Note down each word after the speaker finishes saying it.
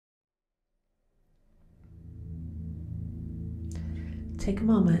take a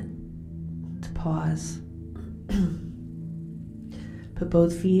moment to pause. Put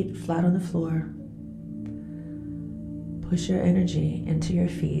both feet flat on the floor. Push your energy into your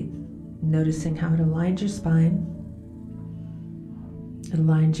feet, noticing how it aligns your spine, it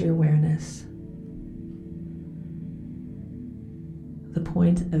aligns your awareness. The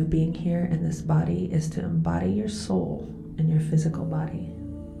point of being here in this body is to embody your soul in your physical body.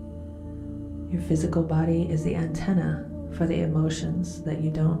 Your physical body is the antenna for the emotions that you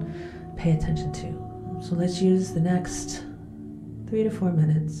don't pay attention to. So let's use the next 3 to 4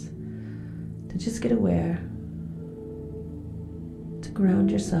 minutes to just get aware, to ground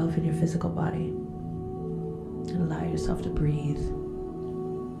yourself in your physical body and allow yourself to breathe.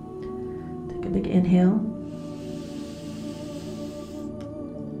 Take a big inhale.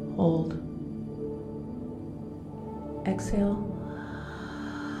 Hold. Exhale.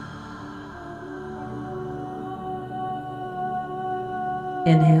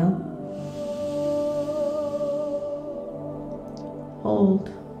 Inhale. Hold.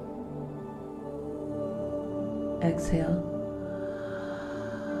 Exhale.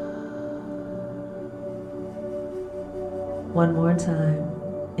 One more time.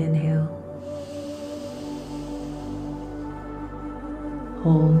 Inhale.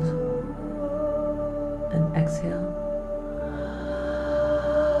 Hold. And exhale.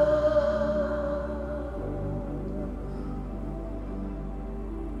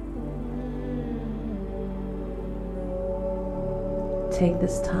 Take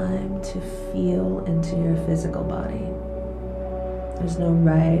this time to feel into your physical body. There's no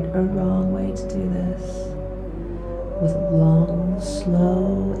right or wrong way to do this. With long,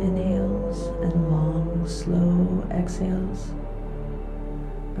 slow inhales and long, slow exhales.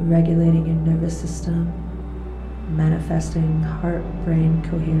 Regulating your nervous system, manifesting heart-brain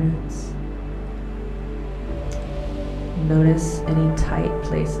coherence. Notice any tight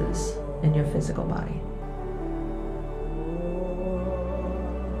places in your physical body.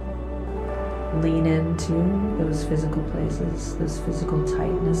 Lean into those physical places, those physical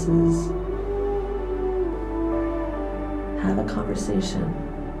tightnesses. Have a conversation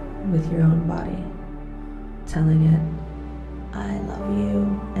with your own body, telling it, I love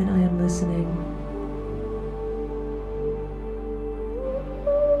you and I am listening.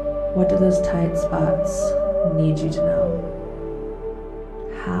 What do those tight spots need you to know?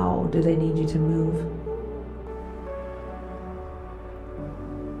 How do they need you to move?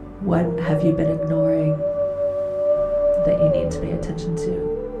 What have you been ignoring that you need to pay attention to?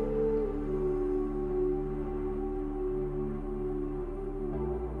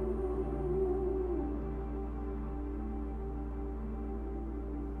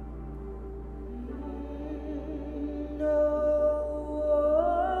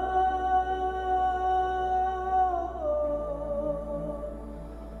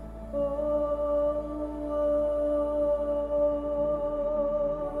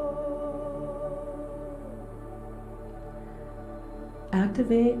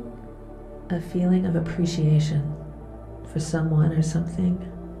 Activate a feeling of appreciation for someone or something.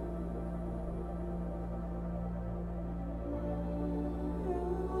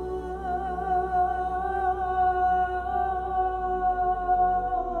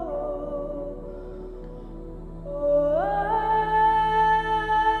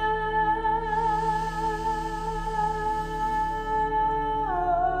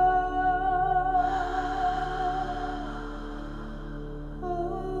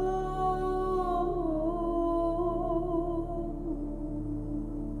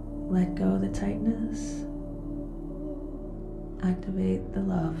 Let go of the tightness. Activate the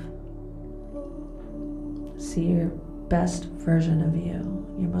love. See your best version of you,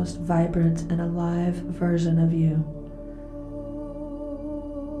 your most vibrant and alive version of you.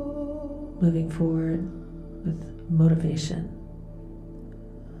 Moving forward with motivation,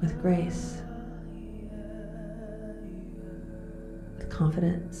 with grace, with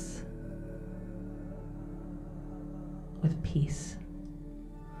confidence, with peace.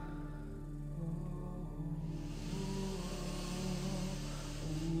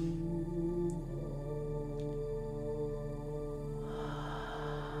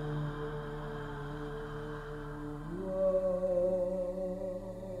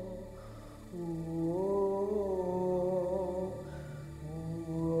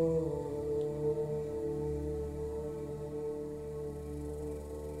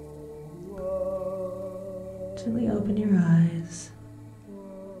 Gently open your eyes.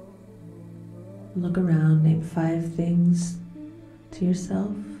 Look around, name 5 things to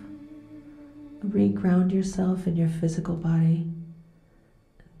yourself. Reground yourself in your physical body.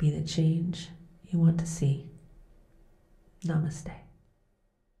 Be the change you want to see. Namaste.